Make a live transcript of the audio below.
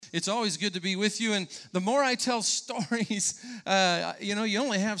it's always good to be with you. And the more I tell stories, you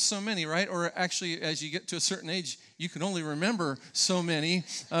only have so many, right? Or actually, as you get to a certain age, you can only remember so many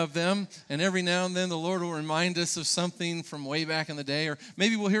of them. And every now and then, the Lord will remind us of something from way back in the day. Or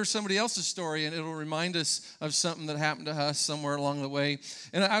maybe we'll hear somebody else's story, and it'll remind us of something that happened to us somewhere along the way.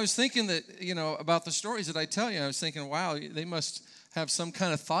 And I was thinking that, about the stories that I tell you, I was thinking, wow, they must have some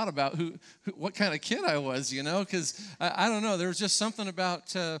kind of thought about what kind of kid I was, because I don't know. There was just something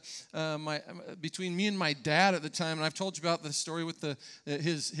about between me and my dad at the time, and I've told you about the story with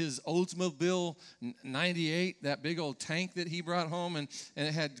his Oldsmobile 98, that big old tank that he brought home, and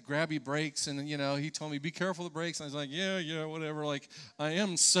it had grabby brakes, and he told me, be careful of the brakes, and I was like, yeah, whatever, like, I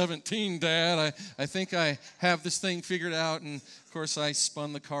am 17, Dad, I think I have this thing figured out, and of course, I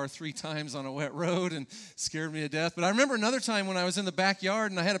spun the car 3 times on a wet road and scared me to death. But I remember another time when I was in the backyard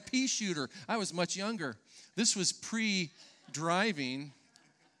and I had a pea shooter. I was much younger. This was pre-driving.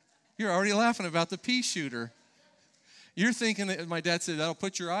 You're already laughing about the pea shooter. You're thinking that my dad said, that'll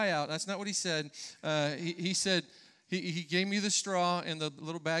put your eye out. That's not what he said. He said, he gave me the straw and the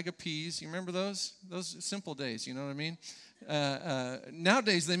little bag of peas. You remember those? Those simple days, you know what I mean?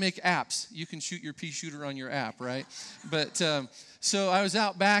 Nowadays, they make apps. You can shoot your pea shooter on your app, right? But so I was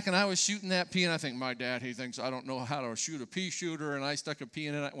out back, and I was shooting that pea, and I think, my dad, he thinks I don't know how to shoot a pea shooter, and I stuck a pea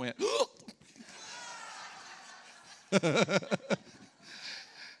in it, and I went,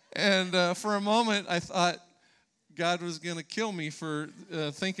 and for a moment, I thought God was going to kill me for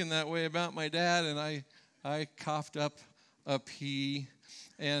thinking that way about my dad, and I coughed up a pea,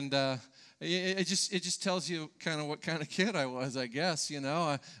 and it just tells you kind of what kind of kid I was, I guess,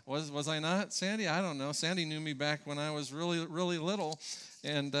 Was I not, Sandy? I don't know. Sandy knew me back when I was really, really little,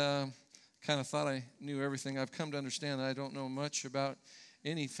 and kind of thought I knew everything. I've come to understand that I don't know much about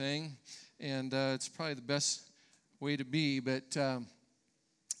anything, and it's probably the best way to be, but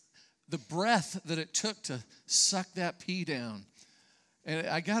the breath that it took to suck that pea down, and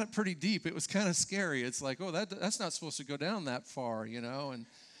I got it pretty deep. It was kind of scary. It's like, oh, that's not supposed to go down that far,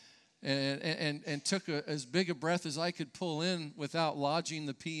 and took as big a breath as I could pull in without lodging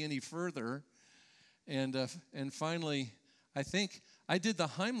the pea any further. And finally, I think I did the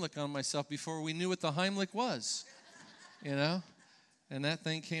Heimlich on myself before we knew what the Heimlich was, And that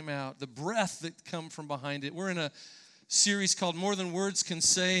thing came out. The breath that come from behind it. We're in a series called More Than Words Can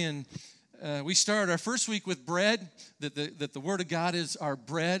Say, and we started our first week with bread, that the Word of God is our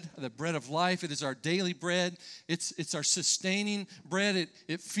bread, the bread of life. It is our daily bread. It's our sustaining bread.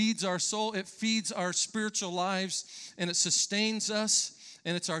 It feeds our soul. It feeds our spiritual lives, and it sustains us,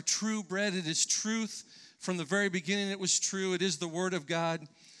 and it's our true bread. It is truth. From the very beginning, it was true. It is the Word of God.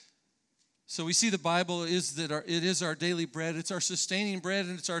 So we see the Bible it is our daily bread. It's our sustaining bread,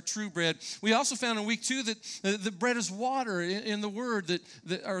 and it's our true bread. We also found in week 2 that the bread is water in the Word.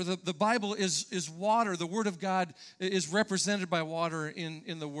 The Bible is water. The Word of God is represented by water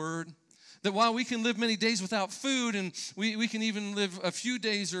in the Word. That while we can live many days without food, and we can even live a few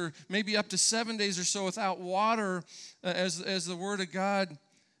days or maybe up to 7 days or so without water as the Word of God,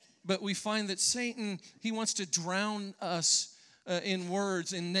 but we find that Satan, he wants to drown us in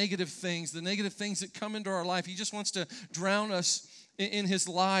words, in negative things, the negative things that come into our life. He just wants to drown us in his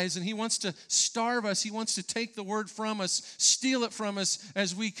lies, and he wants to starve us. He wants to take the word from us, steal it from us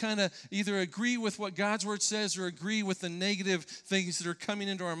as we kind of either agree with what God's word says or agree with the negative things that are coming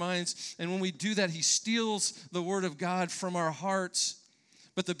into our minds. And when we do that, he steals the word of God from our hearts.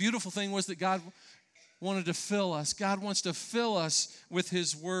 But the beautiful thing was that God wanted to fill us. God wants to fill us with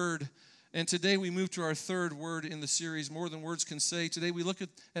his word. And today we move to our third word in the series, More Than Words Can Say. Today we look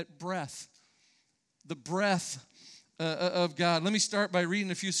at breath, the breath of God. Let me start by reading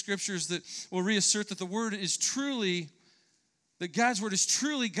a few scriptures that will reassert that the word is truly, that God's word is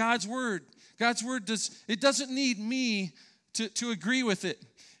truly God's word. God's word doesn't need me to agree with it.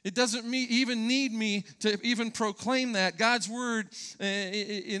 It doesn't even need me to even proclaim that. God's word,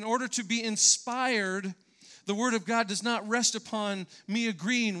 in order to be inspired, the word of God does not rest upon me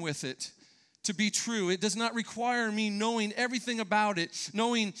agreeing with it to be true. It does not require me knowing everything about it,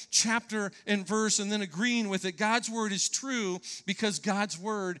 knowing chapter and verse and then agreeing with it. God's word is true because God's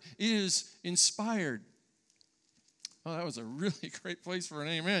word is inspired. Oh, that was a really great place for an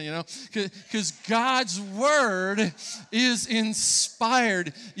amen, because God's word is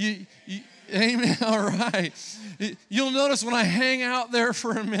inspired. Amen, all right. You'll notice when I hang out there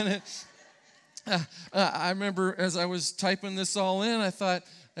for a minute, I remember as I was typing this all in, I thought,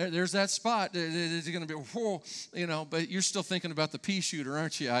 there's that spot. It's going to be, but you're still thinking about the pea shooter,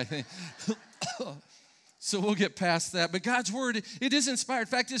 aren't you? I think. So we'll get past that. But God's word, it is inspired. In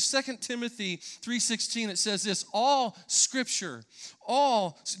fact, it's 2 Timothy 3:16. It says this, all scripture,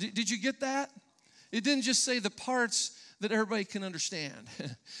 all. Did you get that? It didn't just say the parts that everybody can understand.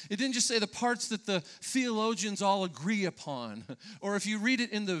 It didn't just say the parts that the theologians all agree upon. Or if you read it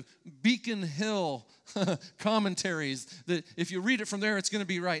in the Beacon Hill commentaries, that if you read it from there, it's going to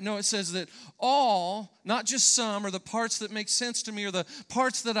be right. No, it says that all, not just some, or the parts that make sense to me, or the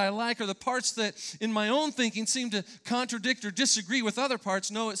parts that I like, or the parts that in my own thinking seem to contradict or disagree with other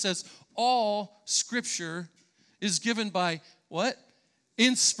parts. No, it says all Scripture is given by what?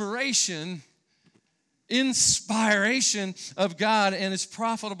 Inspiration of God, and is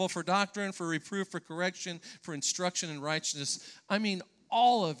profitable for doctrine, for reproof, for correction, for instruction in righteousness. I mean,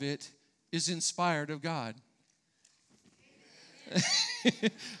 all of it is inspired of God.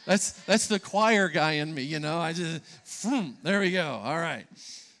 That's the choir guy in me, you know. I just, there we go. All right.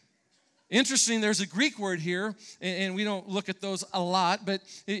 Interesting, there's a Greek word here, and we don't look at those a lot, but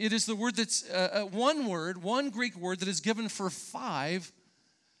it is the word that's one Greek word that is given for 5.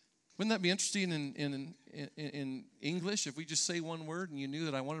 Wouldn't that be interesting in English if we just say one word and you knew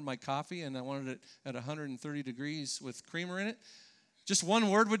that I wanted my coffee and I wanted it at 130 degrees with creamer in it? Just one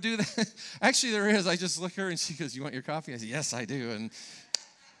word would do that? Actually, there is. I just look at her and she goes, you want your coffee? I said, yes, I do. And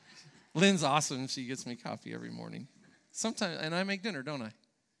Lynn's awesome. She gets me coffee every morning. Sometimes, and I make dinner, don't I?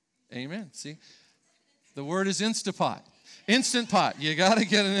 Amen. See? The word is Instapot. Instant Pot. You got to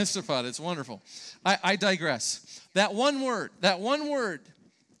get an Instant Pot. It's wonderful. I digress. That one word,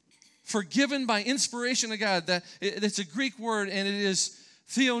 forgiven by inspiration of God, it's a Greek word, and it is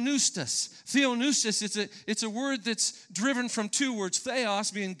theopneustos. Theopneustos, it's a word that's driven from 2 words,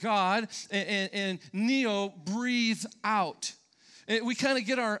 theos being God, and neo, breathe out. We kind of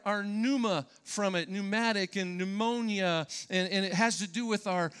get our pneuma from it, pneumatic and pneumonia, and it has to do with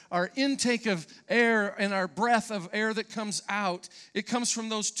our intake of air and our breath of air that comes out. It comes from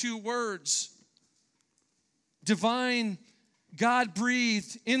those 2 words. Divine,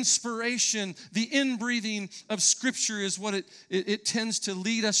 God-breathed inspiration, the inbreathing of Scripture is what it tends to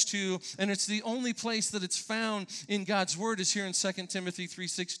lead us to, and it's the only place that it's found in God's Word is here in 2 Timothy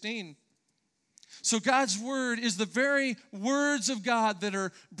 3:16. So God's Word is the very words of God that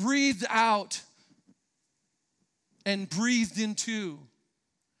are breathed out and breathed into.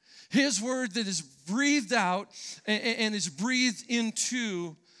 His Word that is breathed out and is breathed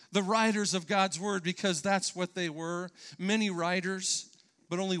into the writers of God's Word, because that's what they were. Many writers,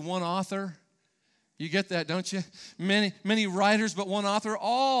 but only one author. You get that, don't you? Many writers, but one author.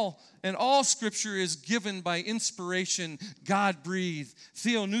 All Scripture is given by inspiration, God-breathed,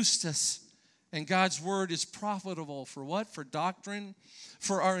 theopneustos. And God's Word is profitable for what? For doctrine,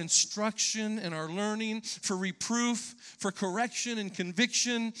 for our instruction and our learning, for reproof, for correction and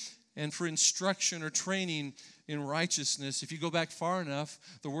conviction, and for instruction or training in righteousness. If you go back far enough,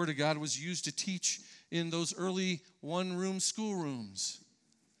 the Word of God was used to teach in those early one-room schoolrooms.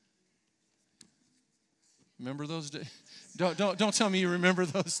 Remember those days? Don't tell me you remember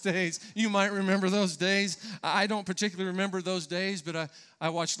those days. You might remember those days. I don't particularly remember those days, but I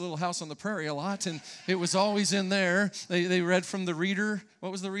watched Little House on the Prairie a lot, and it was always in there. They read from the reader.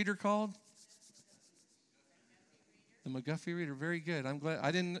 What was the reader called? The McGuffey Reader. Very good. I'm glad.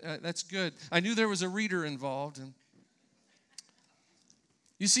 I didn't. That's good. I knew there was a reader involved. And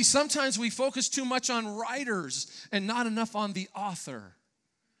you see, sometimes we focus too much on writers and not enough on the author.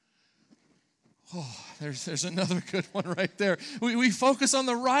 Oh, there's another good one right there. We focus on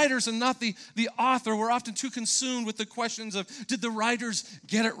the writers and not the author. We're often too consumed with the questions of, did the writers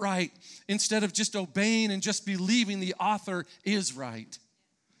get it right? Instead of just obeying and just believing the author is right.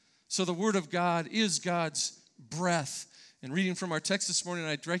 So the Word of God is God's breath. And reading from our text this morning,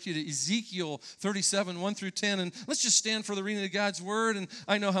 I direct you to Ezekiel 37, 1 through 10. And let's just stand for the reading of God's Word. And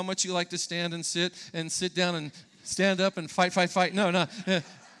I know how much you like to stand and sit down and stand up and fight. No.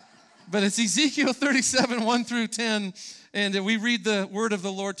 But it's Ezekiel 37, 1 through 10, and we read the word of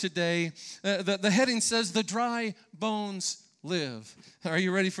the Lord today. The heading says, the dry bones live. Are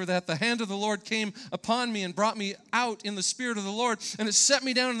you ready for that? The hand of the Lord came upon me and brought me out in the spirit of the Lord, and it set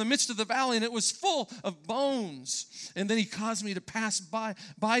me down in the midst of the valley, and it was full of bones. And then he caused me to pass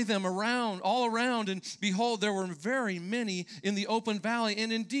by them all around, and behold, there were very many in the open valley,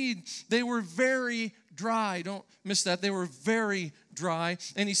 and indeed, they were very dry. Don't miss that. They were very dry.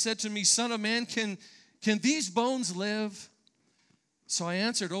 And he said to me, Son of man, can these bones live? So I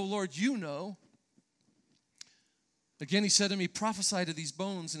answered, O Lord, you know. Again he said to me, prophesy to these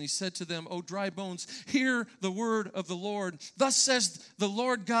bones. And he said to them, O dry bones, hear the word of the Lord. Thus says the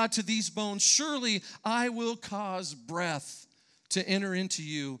Lord God to these bones, surely I will cause breath to enter into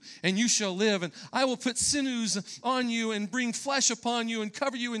you, and you shall live. And I will put sinews on you and bring flesh upon you and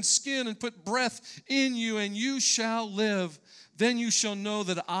cover you in skin and put breath in you, and you shall live. Then you shall know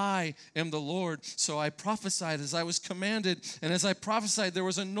that I am the Lord. So I prophesied as I was commanded, and as I prophesied, there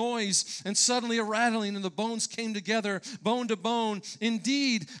was a noise, and suddenly a rattling, and the bones came together, bone to bone.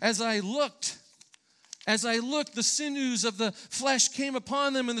 Indeed, as I looked, the sinews of the flesh came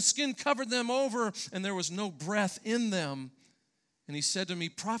upon them, and the skin covered them over, and there was no breath in them. And he said to me,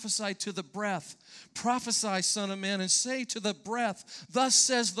 prophesy to the breath. Prophesy, son of man, and say to the breath, thus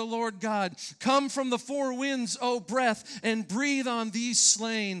says the Lord God, come from the four winds, O breath, and breathe on these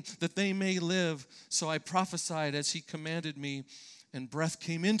slain, that they may live. So I prophesied as he commanded me, and breath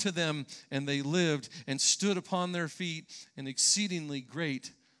came into them, and they lived, and stood upon their feet, an exceedingly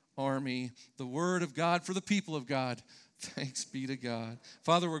great army. The word of God for the people of God. Thanks be to God.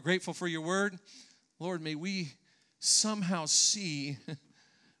 Father, we're grateful for your word. Lord, may we somehow see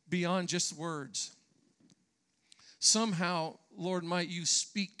beyond just words. Somehow, Lord, might you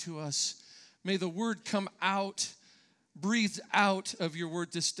speak to us. May the word come out, breathed out of your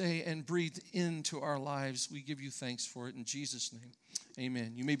word this day and breathed into our lives. We give you thanks for it in Jesus' name.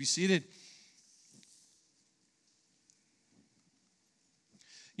 Amen. You may be seated.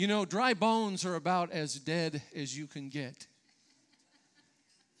 You know, dry bones are about as dead as you can get.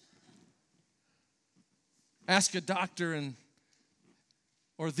 Ask a doctor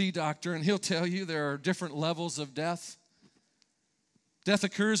or the doctor, and he'll tell you there are different levels of death. Death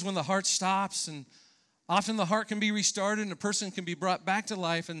occurs when the heart stops, and often the heart can be restarted and a person can be brought back to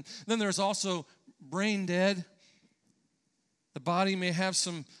life. And then there's also brain dead. The body may have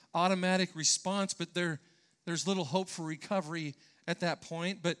some automatic response, but there's little hope for recovery at that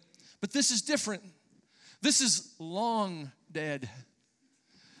point. But this is different. This is long dead.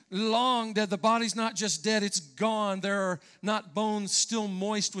 Long dead. The body's not just dead, it's gone. There are not bones still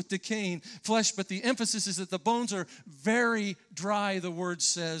moist with decaying flesh, but the emphasis is that the bones are very dry, the word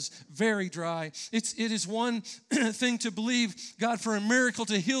says. Very dry. It is one thing to believe God for a miracle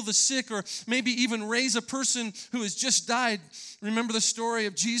to heal the sick or maybe even raise a person who has just died. Remember the story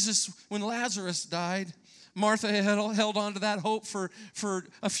of Jesus when Lazarus died? Martha had held on to that hope for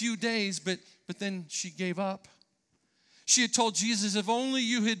a few days, but then she gave up. She had told Jesus, if only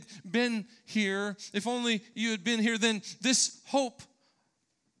you had been here, then this hope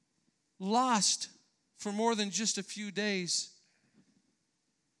lost for more than just a few days.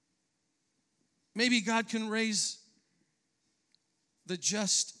 Maybe God can raise the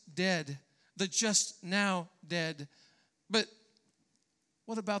just dead, the just now dead. But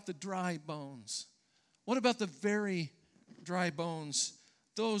what about the dry bones? What about the very dry bones?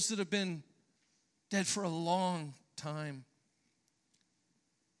 Those that have been dead for a long time.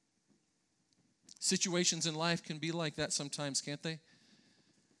 Situations in life can be like that sometimes, can't they?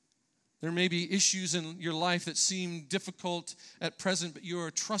 There may be issues in your life that seem difficult at present, but you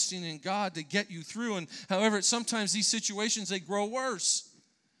are trusting in God to get you through. And however, sometimes these situations, they grow worse.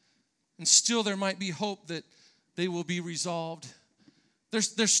 And still there might be hope that they will be resolved.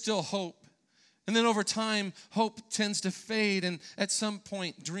 There's still hope. And then over time, hope tends to fade, and at some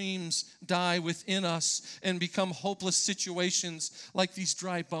point, dreams die within us and become hopeless situations like these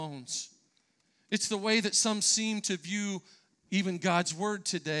dry bones. It's the way that some seem to view even God's word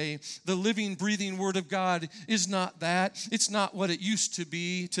today. The living, breathing word of God is not that. It's not what it used to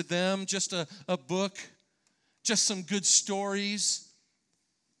be to them, just a book, just some good stories,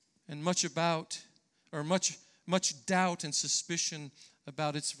 and much doubt and suspicion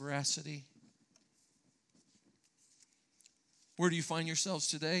about its veracity. Where do you find yourselves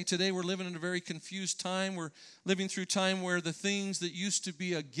today? Today we're living in a very confused time. We're living through time where the things that used to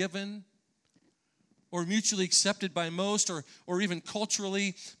be a given or mutually accepted by most or even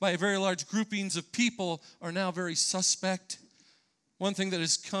culturally by very large groupings of people are now very suspect. One thing that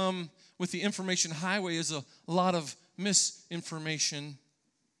has come with the information highway is a lot of misinformation.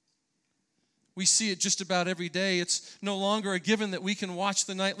 We see it just about every day. It's no longer a given that we can watch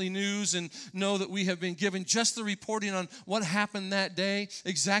the nightly news and know that we have been given just the reporting on what happened that day,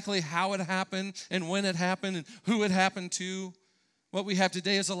 exactly how it happened and when it happened and who it happened to. What we have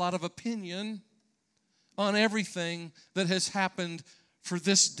today is a lot of opinion on everything that has happened for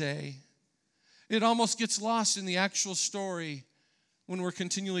this day. It almost gets lost in the actual story when we're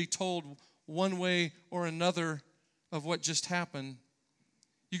continually told one way or another of what just happened.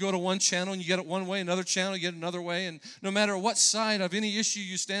 You go to one channel and you get it one way, another channel you get another way, and no matter what side of any issue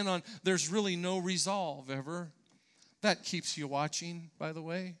you stand on, there's really no resolve ever. That keeps you watching, by the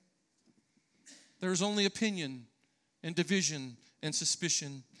way. There's only opinion and division and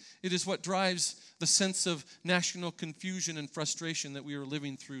suspicion. It is what drives the sense of national confusion and frustration that we are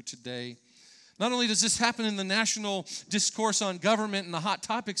living through today. Not only does this happen in the national discourse on government and the hot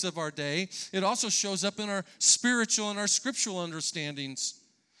topics of our day, it also shows up in our spiritual and our scriptural understandings.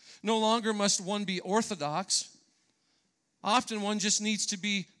 No longer must one be orthodox. Often one just needs to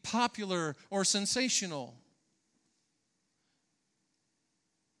be popular or sensational.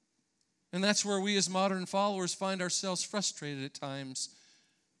 And that's where we as modern followers find ourselves frustrated at times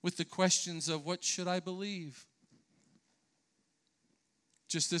with the questions of what should I believe?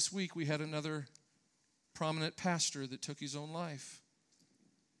 Just this week we had another prominent pastor that took his own life.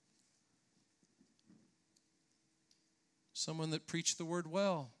 Someone that preached the word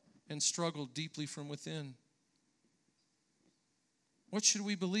well and struggled deeply from within. What should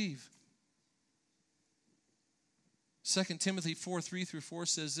we believe? 2 Timothy 4:3-4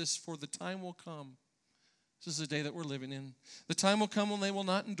 says this, "For the time will come," this is the day that we're living in, "the time will come when they will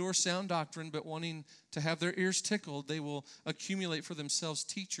not endure sound doctrine, but wanting to have their ears tickled, they will accumulate for themselves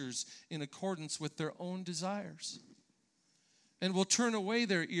teachers in accordance with their own desires, and will turn away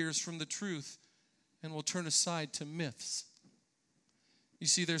their ears from the truth and will turn aside to myths." You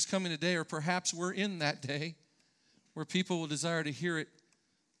see, there's coming a day, or perhaps we're in that day, where people will desire to hear it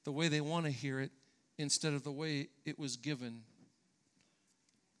the way they want to hear it instead of the way it was given.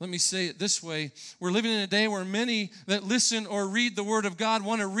 Let me say it this way. We're living in a day where many that listen or read the Word of God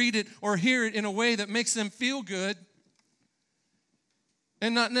want to read it or hear it in a way that makes them feel good,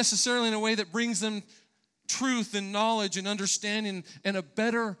 and not necessarily in a way that brings them truth and knowledge and understanding and a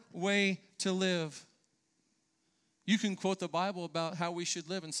better way to live. You can quote the Bible about how we should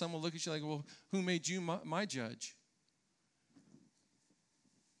live, and some will look at you like, well, who made you my judge?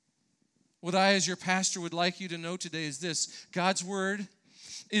 What I, as your pastor, would like you to know today is this: God's Word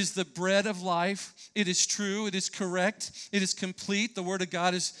is the bread of life. It is true. It is correct. It is complete. The Word of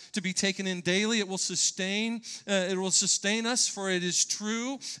God is to be taken in daily. It will sustain us, for it is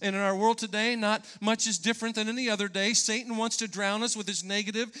true. And in our world today, not much is different than any other day. Satan wants to drown us with his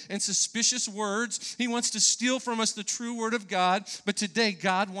negative and suspicious words. He wants to steal from us the true Word of God. But today,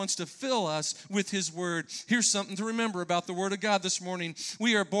 God wants to fill us with His Word. Here's something to remember about the Word of God this morning.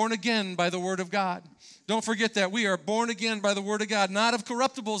 We are born again by the Word of God. Don't forget that. We are born again by the Word of God, not of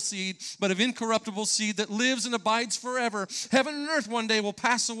corruptible seed, but of incorruptible seed that lives and abides forever. Heaven and earth one day will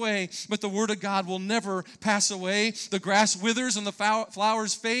pass away, but the Word of God will never pass away. The grass withers and the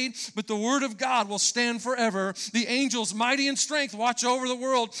flowers fade, but the Word of God will stand forever. The angels, mighty in strength, watch over the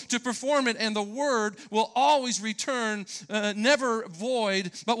world to perform it, and the Word will always return, never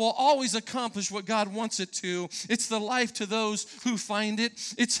void, but will always accomplish what God wants it to. It's the life to those who find it.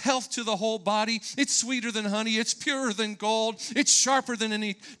 It's health to the whole body. It's sweeter than honey. It's purer than gold. It's sharper than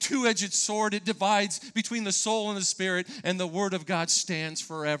any two-edged sword. It divides between the soul and the spirit, and the Word of God stands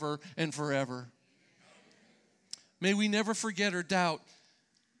forever and forever. May we never forget or doubt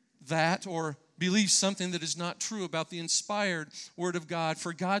that, or believe something that is not true about the inspired Word of God.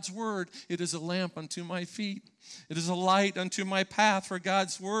 For God's Word, it is a lamp unto my feet. It is a light unto my path. For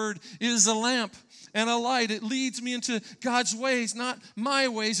God's Word is a lamp and a light. It leads me into God's ways, not my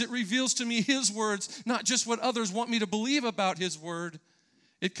ways. It reveals to me His words, not just what others want me to believe about His Word.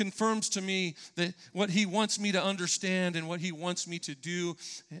 It confirms to me that what He wants me to understand and what He wants me to do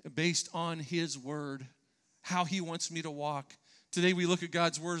based on His Word, how He wants me to walk. Today we look at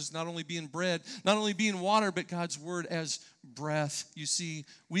God's Word as not only being bread, not only being water, but God's Word as breath. You see,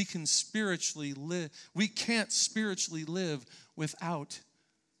 we can't spiritually live without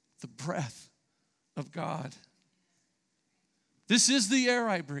the breath of God. This is the air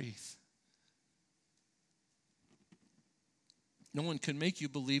I breathe. No one can make you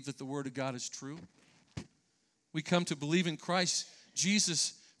believe that the Word of God is true. We come to believe in Christ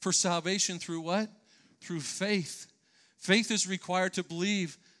Jesus for salvation through what? Through faith. Faith is required to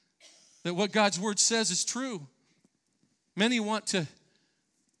believe that what God's Word says is true. Many want you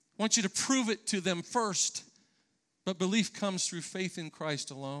to prove it to them first, but belief comes through faith in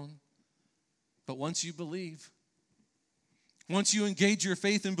Christ alone. But once you believe, once you engage your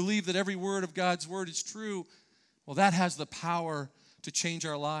faith and believe that every word of God's Word is true, well, that has the power to change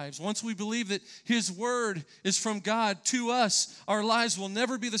our lives. Once we believe that His Word is from God to us, our lives will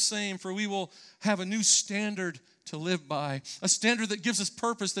never be the same, for we will have a new standard to live by, a standard that gives us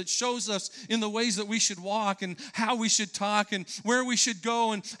purpose, that shows us in the ways that we should walk and how we should talk and where we should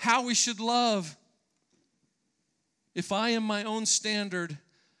go and how we should love. If I am my own standard,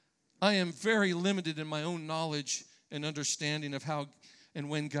 I am very limited in my own knowledge and understanding of how and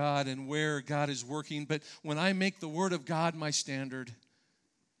when God and where God is working. But when I make the Word of God my standard,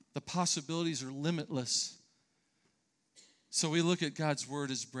 the possibilities are limitless. So we look at God's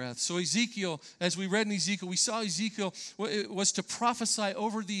word as breath. So Ezekiel, as we read in Ezekiel, we saw Ezekiel was to prophesy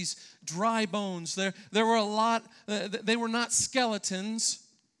over these dry bones. There were a lot, they were not skeletons.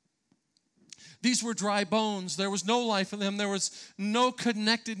 These were dry bones. There was no life in them. There was no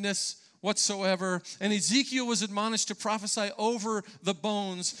connectedness whatsoever. And Ezekiel was admonished to prophesy over the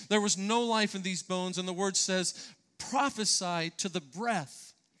bones. There was no life in these bones. And the word says, prophesy to the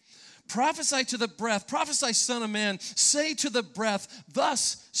breath. Prophesy to the breath. Prophesy, son of man. Say to the breath,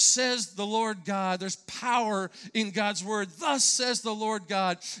 thus says the Lord God. There's power in God's word. Thus says the Lord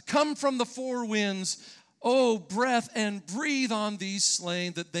God. Come from the four winds, O breath, and breathe on these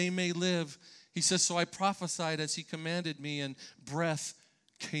slain that they may live. He says, so I prophesied as he commanded me, and breath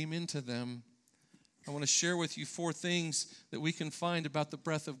came into them. I want to share with you 4 things that we can find about the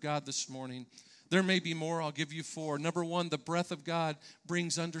breath of God this morning. There may be more. I'll give you 4. Number 1, the breath of God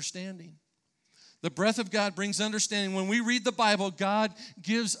brings understanding. The breath of God brings understanding. When we read the Bible, God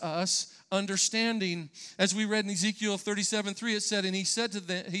gives us understanding. As we read in Ezekiel 37:3, it said, and he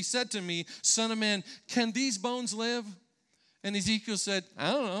said to me, son of man, can these bones live? And Ezekiel said,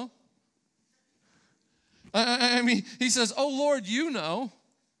 I don't know. I mean, he says, oh, Lord, you know.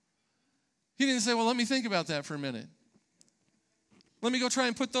 He didn't say, well, let me think about that for a minute. Let me go try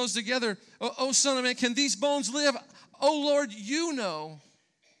and put those together. Oh, son of man, can these bones live? Oh, Lord, you know.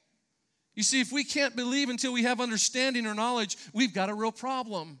 You see, if we can't believe until we have understanding or knowledge, we've got a real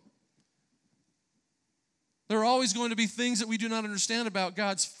problem. There are always going to be things that we do not understand about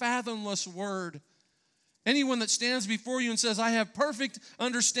God's fathomless word. Anyone that stands before you and says, I have perfect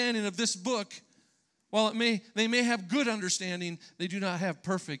understanding of this book, while they may have good understanding, they do not have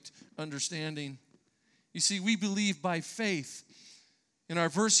perfect understanding. You see, we believe by faith. In our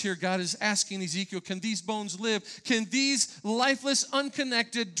verse here, God is asking Ezekiel, can these bones live? Can these lifeless,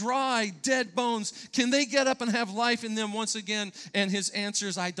 unconnected, dry, dead bones, can they get up and have life in them once again? And his answer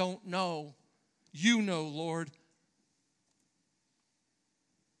is, I don't know. You know, Lord.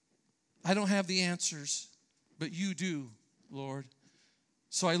 I don't have the answers, but you do, Lord.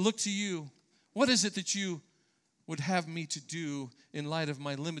 So I look to you. What is it that you would have me to do in light of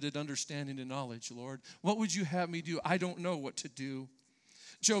my limited understanding and knowledge, Lord? What would you have me do? I don't know what to do.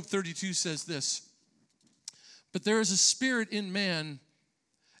 Job 32 says this, but there is a spirit in man,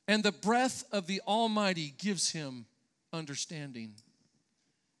 and the breath of the Almighty gives him understanding.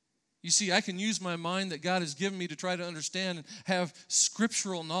 You see, I can use my mind that God has given me to try to understand and have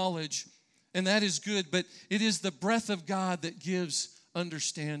scriptural knowledge, and that is good, but it is the breath of God that gives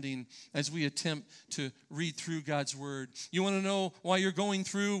understanding as we attempt to read through God's word. You want to know why you're going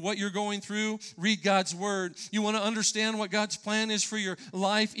through what you're going through? Read God's word. You want to understand what God's plan is for your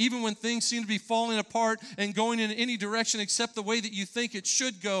life, even when things seem to be falling apart and going in any direction except the way that you think it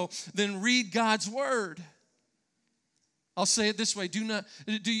should go, then read God's word. I'll say it this way. Do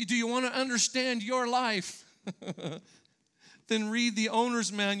you want to understand your life? Then read the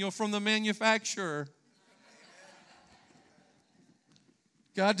owner's manual from the manufacturer.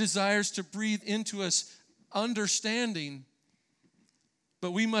 God desires to breathe into us understanding,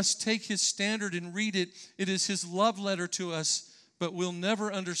 but we must take his standard and read it. It is his love letter to us, but we'll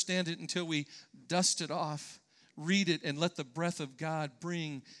never understand it until we dust it off, read it, and let the breath of God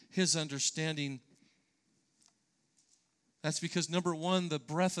bring his understanding. That's because, number 1, the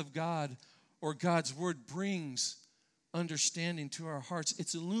breath of God or God's word brings understanding to our hearts.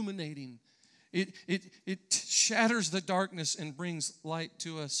 It's illuminating. It shatters the darkness and brings light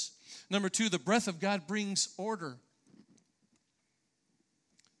to us. Number 2, the breath of God brings order.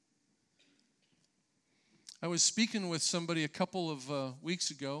 I was speaking with somebody a couple of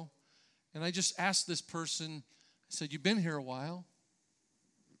weeks ago, and I just asked this person, I said, you've been here a while.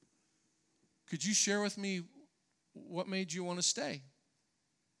 Could you share with me what made you want to stay?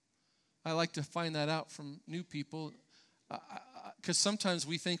 I like to find that out from new people. Because sometimes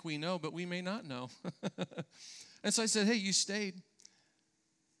we think we know, but we may not know. And so I said, hey, you stayed.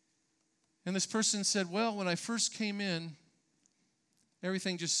 And this person said, well, when I first came in,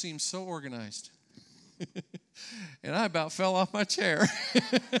 everything just seemed so organized. And I about fell off my chair.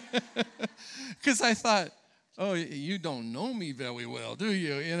 Because I thought, oh, you don't know me very well, do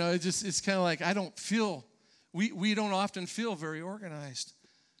you? You know, it's kind of like I don't feel, we don't often feel very organized.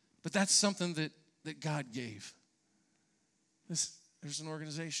 But that's something that God gave. There's an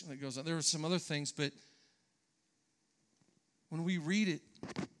organization that goes on. There are some other things, but when we read it,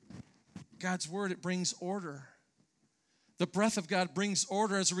 God's word, it brings order. The breath of God brings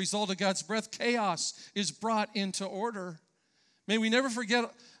order. As a result of God's breath, chaos is brought into order. May we never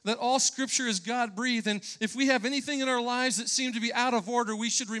forget that all Scripture is God-breathed. And if we have anything in our lives that seem to be out of order, we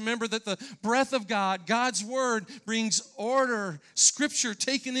should remember that the breath of God, God's Word, brings order. Scripture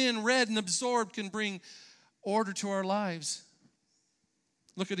taken in, read, and absorbed can bring order to our lives.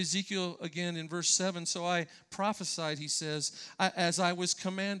 Look at Ezekiel again in verse 7. So I prophesied, he says, as I was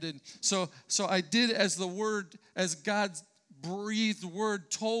commanded. So I did as the word, as God's breathed word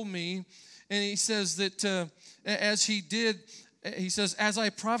told me. And he says that as he did, he says, as I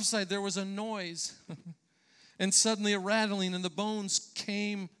prophesied, there was a noise. And suddenly a rattling, and the bones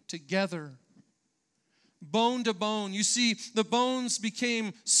came together. Bone to bone. You see, the bones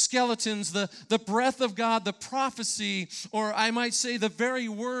became skeletons. The breath of God, the prophecy, or I might say the very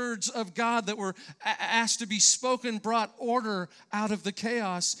words of God that were asked to be spoken brought order out of the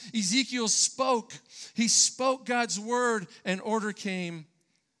chaos. Ezekiel spoke. He spoke God's word, and order came.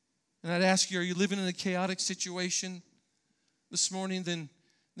 And I'd ask you, are you living in a chaotic situation this morning?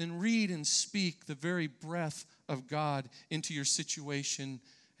 Then read and speak the very breath of God into your situation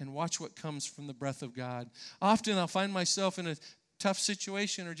and watch what comes from the breath of God. Often I'll find myself in a tough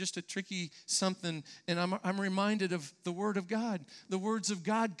situation or just a tricky something, and I'm reminded of the Word of God. The words of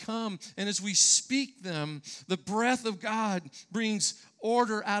God come, and as we speak them, the breath of God brings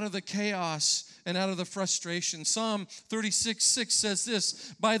order out of the chaos and out of the frustration. Psalm 36:6 says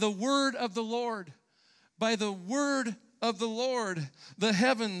this, by the word of the Lord, by the word of the Lord, the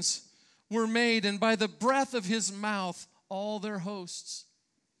heavens were made, and by the breath of his mouth, all their hosts.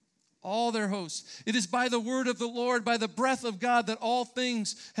 All their hosts. It is by the word of the Lord, by the breath of God, that all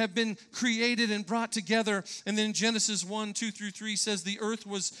things have been created and brought together. And then Genesis 1:2-3 says, the earth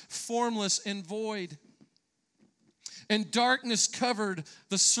was formless and void, and darkness covered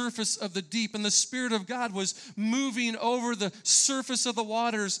the surface of the deep. And the Spirit of God was moving over the surface of the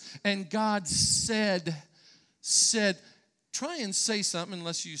waters. And God said, try and say something,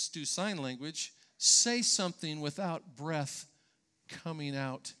 unless you do sign language. Say something without breath coming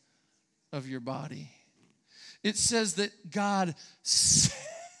out of your body. It says that God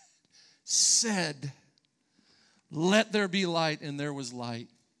said, let there be light, and there was light.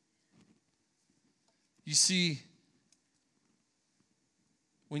 You see,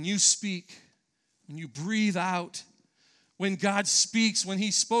 when you speak, when you breathe out, when God speaks, when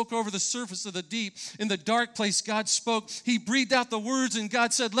he spoke over the surface of the deep, in the dark place, God spoke. He breathed out the words, and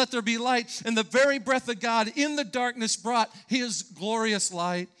God said, let there be light. And the very breath of God in the darkness brought his glorious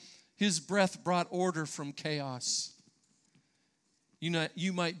light. His breath brought order from chaos.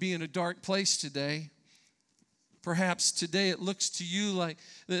 You might be in a dark place today. Perhaps today it looks to you like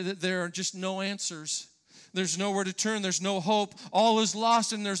there are just no answers. There's nowhere to turn. There's no hope. All is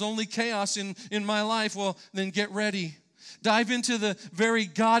lost, and there's only chaos in my life. Well, then get ready. Dive into the very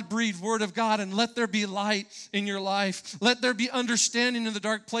God-breathed word of God, and let there be light in your life. Let there be understanding in the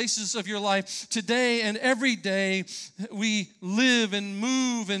dark places of your life. Today and every day, we live and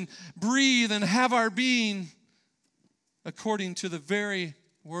move and breathe and have our being according to the very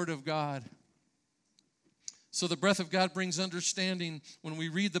word of God. So the breath of God brings understanding. When we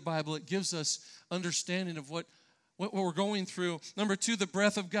read the Bible, it gives us understanding of what we're going through. Number 2, the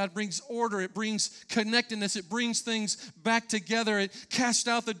breath of God brings order. It brings connectedness. It brings things back together. It casts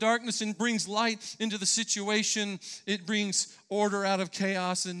out the darkness and brings light into the situation. It brings order out of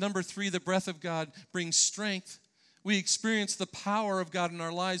chaos. And number 3, the breath of God brings strength. We experience the power of God in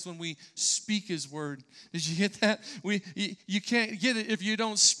our lives when we speak his word. Did you get that? You can't get it if you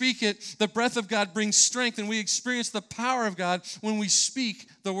don't speak it. The breath of God brings strength, and we experience the power of God when we speak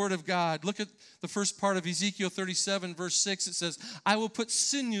the word of God. Look at the first part of Ezekiel 37, verse 6. It says, I will put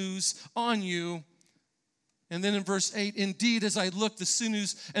sinews on you. And then in verse 8, indeed, as I looked, the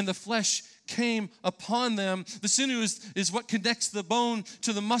sinews and the flesh came upon them. The sinew is what connects the bone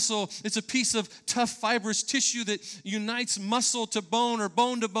to the muscle. It's a piece of tough fibrous tissue that unites muscle to bone, or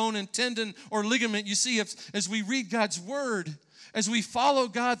bone to bone, and tendon or ligament. You see, as we read God's word, as we follow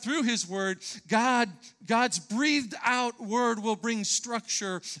God through his word, God's breathed out word will bring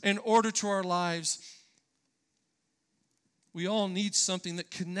structure and order to our lives. We all need something that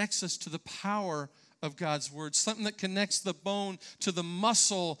connects us to the power of God's word, something that connects the bone to the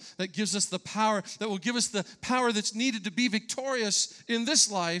muscle, that gives us the power, that will give us the power that's needed to be victorious in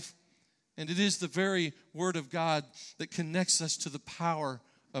this life. And it is the very word of God that connects us to the power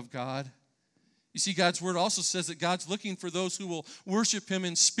of God. You see, God's word also says that God's looking for those who will worship him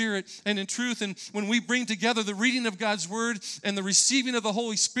in spirit and in truth. And when we bring together the reading of God's word and the receiving of the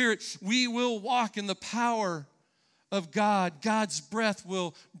Holy Spirit, we will walk in the power of God. God's breath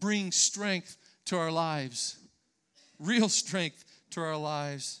will bring strength to our lives, real strength to our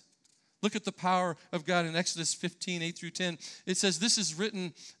lives. Look at the power of God in Exodus 15, 8 through 10. It says this was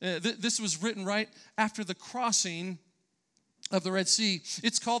written right after the crossing of the Red Sea.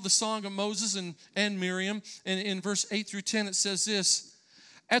 It's called the Song of Moses and Miriam. And in verse 8 through 10, it says this: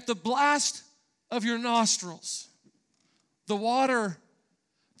 at the blast of your nostrils, the waters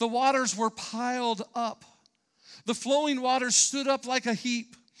were piled up. The flowing waters stood up like a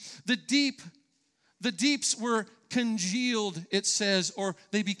heap. The deeps were congealed, it says, or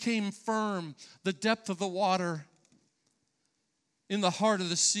they became firm. The depth of the water in the heart of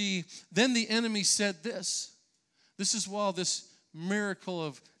the sea. Then the enemy said this. This is while this miracle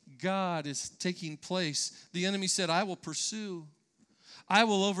of God is taking place. The enemy said, I will pursue. I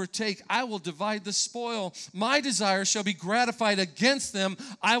will overtake. I will divide the spoil. My desire shall be gratified against them.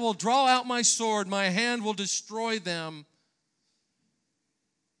 I will draw out my sword. My hand will destroy them.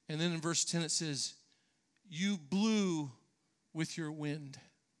 And then in verse 10 it says, you blew with your wind.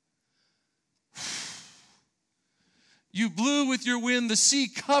 You blew with your wind. The sea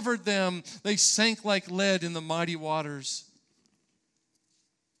covered them. They sank like lead in the mighty waters.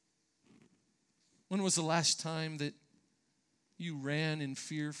 When was the last time that you ran in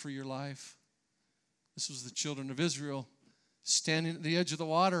fear for your life? This was the children of Israel standing at the edge of the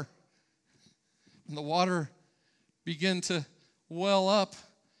water. And the water began to well up,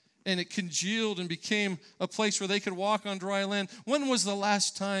 and it congealed and became a place where they could walk on dry land. When was the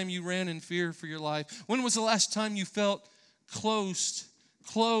last time you ran in fear for your life? When was the last time you felt closed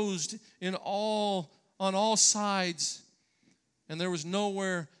on all sides, and there was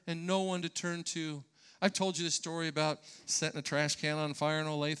nowhere and no one to turn to? I've told you this story about setting a trash can on fire in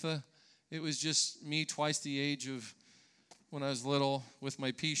Olathe. It was just me twice the age of when I was little with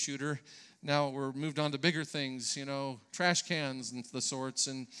my pea shooter. Now we're moved on to bigger things, trash cans and the sorts.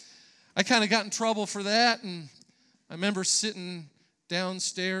 And I kind of got in trouble for that. And I remember sitting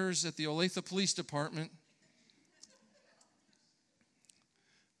downstairs at the Olathe Police Department.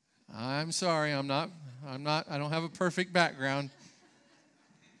 I'm sorry, I don't have a perfect background.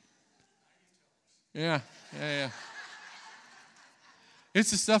 Yeah.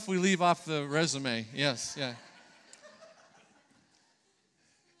 It's the stuff we leave off the resume. Yes, yeah.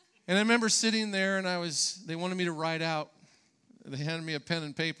 And I remember sitting there, and they wanted me to write out. They handed me a pen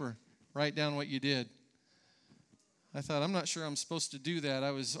and paper. Write down what you did. I thought, I'm not sure I'm supposed to do that.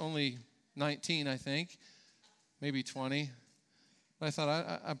 I was only 19, I think, maybe 20. But I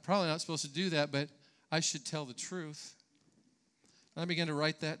thought, I'm probably not supposed to do that, but I should tell the truth. And I began to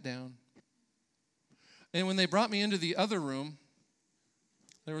write that down. And when they brought me into the other room,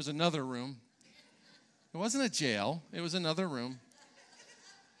 there was another room. It wasn't a jail. It was another room.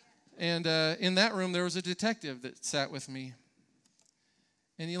 And in that room, there was a detective that sat with me.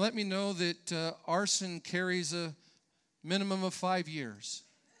 And he let me know that arson carries a minimum of 5 years.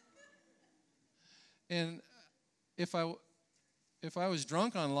 And if I was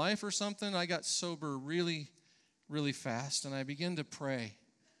drunk on life or something, I got sober really, really fast. And I began to pray.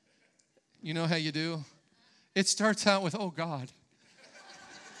 You know how you do? It starts out with, oh, God.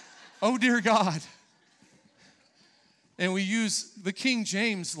 Oh, dear God. And we use the King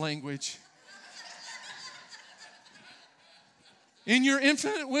James language. In your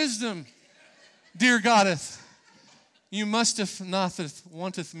infinite wisdom, dear Goddeth, you musteth notheth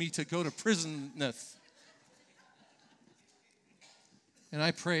wanteth me to go to prisoneth. And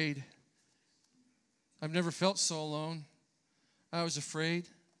I prayed. I've never felt so alone. I was afraid.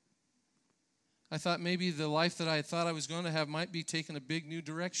 I thought maybe the life that I thought I was going to have might be taking a big new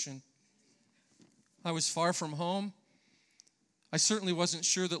direction. I was far from home. I certainly wasn't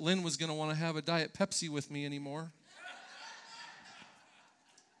sure that Lynn was going to want to have a Diet Pepsi with me anymore.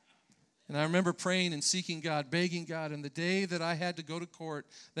 And I remember praying and seeking God, begging God. And the day that I had to go to court,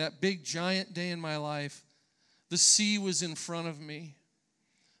 that big giant day in my life, the sea was in front of me.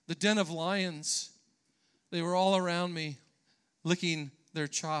 The den of lions, they were all around me, licking their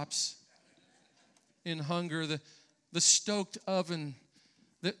chops in hunger. The stoked oven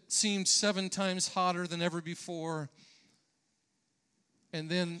that seemed 7 times hotter than ever before. And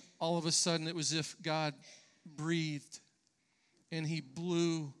then all of a sudden it was as if God breathed and he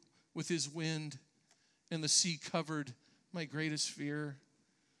blew with his wind, and the sea covered my greatest fear.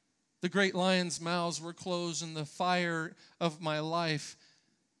 The great lions' mouths were closed, and the fire of my life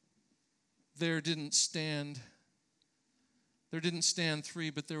there didn't stand 3,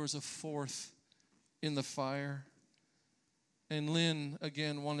 but there was a 4th in the fire. And Lynn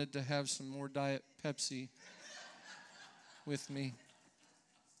again wanted to have some more Diet Pepsi with me.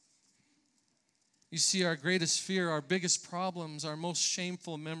 You see, our greatest fear, our biggest problems, our most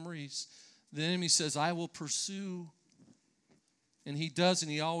shameful memories, the enemy says, I will pursue. And he does,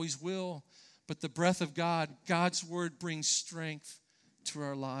 and he always will. But the breath of God, God's word brings strength to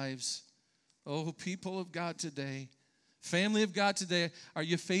our lives. Oh, people of God today, family of God today, are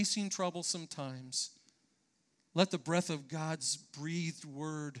you facing troublesome times? Let the breath of God's breathed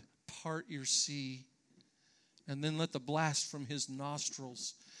word part your sea. And then let the blast from his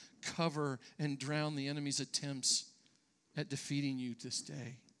nostrils cover and drown the enemy's attempts at defeating you this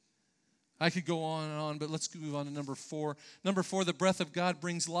day. I could go on and on, but let's move on to number 4. Number 4, the breath of God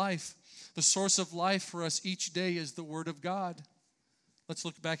brings life. The source of life for us each day is the word of God. Let's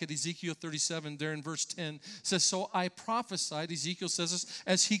look back at Ezekiel 37 there in verse 10. It says, so I prophesied, Ezekiel says this,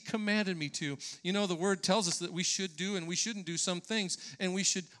 as he commanded me to. You know, the word tells us that we should do and we shouldn't do some things, and we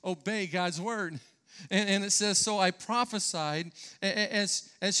should obey God's word. And it says, so I prophesied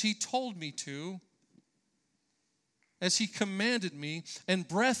as he told me to, as he commanded me, and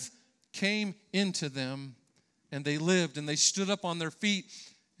breath came into them, and they lived, and they stood up on their feet,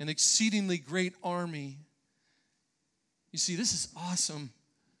 an exceedingly great army. You see, this is awesome.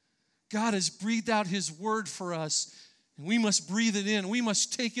 God has breathed out his word for us, and we must breathe it in. We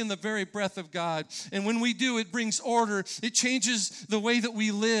must take in the very breath of God. And when we do, it brings order. It changes the way that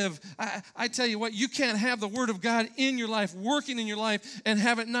we live. I tell you what, you can't have the word of God in your life, working in your life, and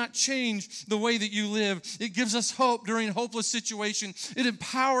have it not change the way that you live. It gives us hope during a hopeless situation. It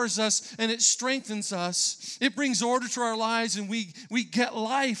empowers us, and it strengthens us. It brings order to our lives, and we get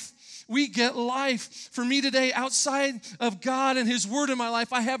life. We get life. For me today, outside of God and his word in my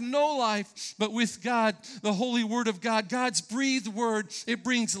life, I have no life. But with God, the holy word of God, God's breathed word, it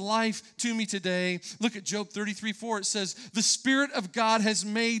brings life to me today. Look at Job 33:4. It says, the Spirit of God has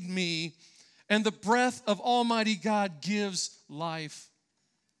made me, and the breath of Almighty God gives life.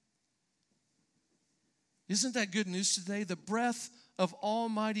 Isn't that good news today? The breath of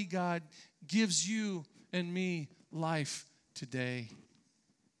Almighty God gives you and me life today.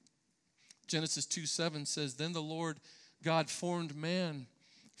 Genesis 2:7 says, then the Lord God formed man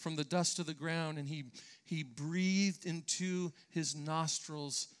from the dust of the ground, and he breathed into his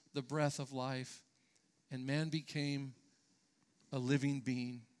nostrils the breath of life, and man became a living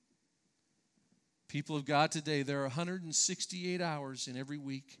being. People of God today, there are 168 hours in every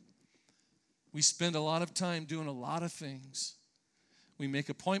week. We spend a lot of time doing a lot of things. We make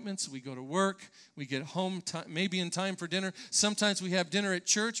appointments, we go to work, we get home maybe in time for dinner. Sometimes we have dinner at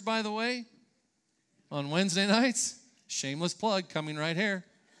church, by the way. On Wednesday nights, shameless plug coming right here.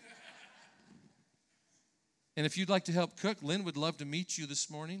 And if you'd like to help cook, Lynn would love to meet you this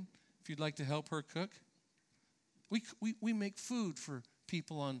morning. If you'd like to help her cook, we make food for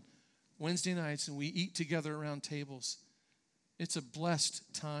people on Wednesday nights, and we eat together around tables. It's a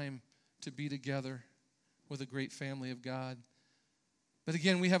blessed time to be together with a great family of God. But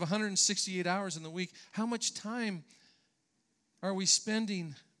again, we have 168 hours in the week. How much time are we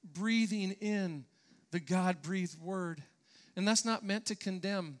spending breathing in the God-breathed word? And that's not meant to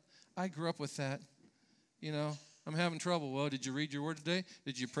condemn. I grew up with that. You know, I'm having trouble. Well, did you read your word today?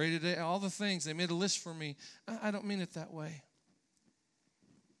 Did you pray today? All the things. They made a list for me. I don't mean it that way.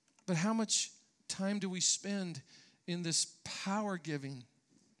 But how much time do we spend in this power giving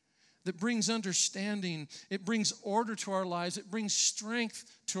that brings understanding? It brings order to our lives. It brings strength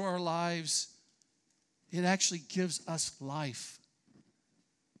to our lives. It actually gives us life.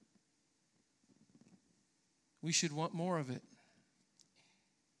 We should want more of it.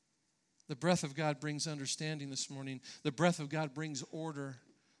 The breath of God brings understanding this morning. The breath of God brings order.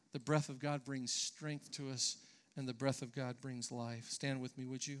 The breath of God brings strength to us. And the breath of God brings life. Stand with me,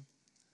 would you?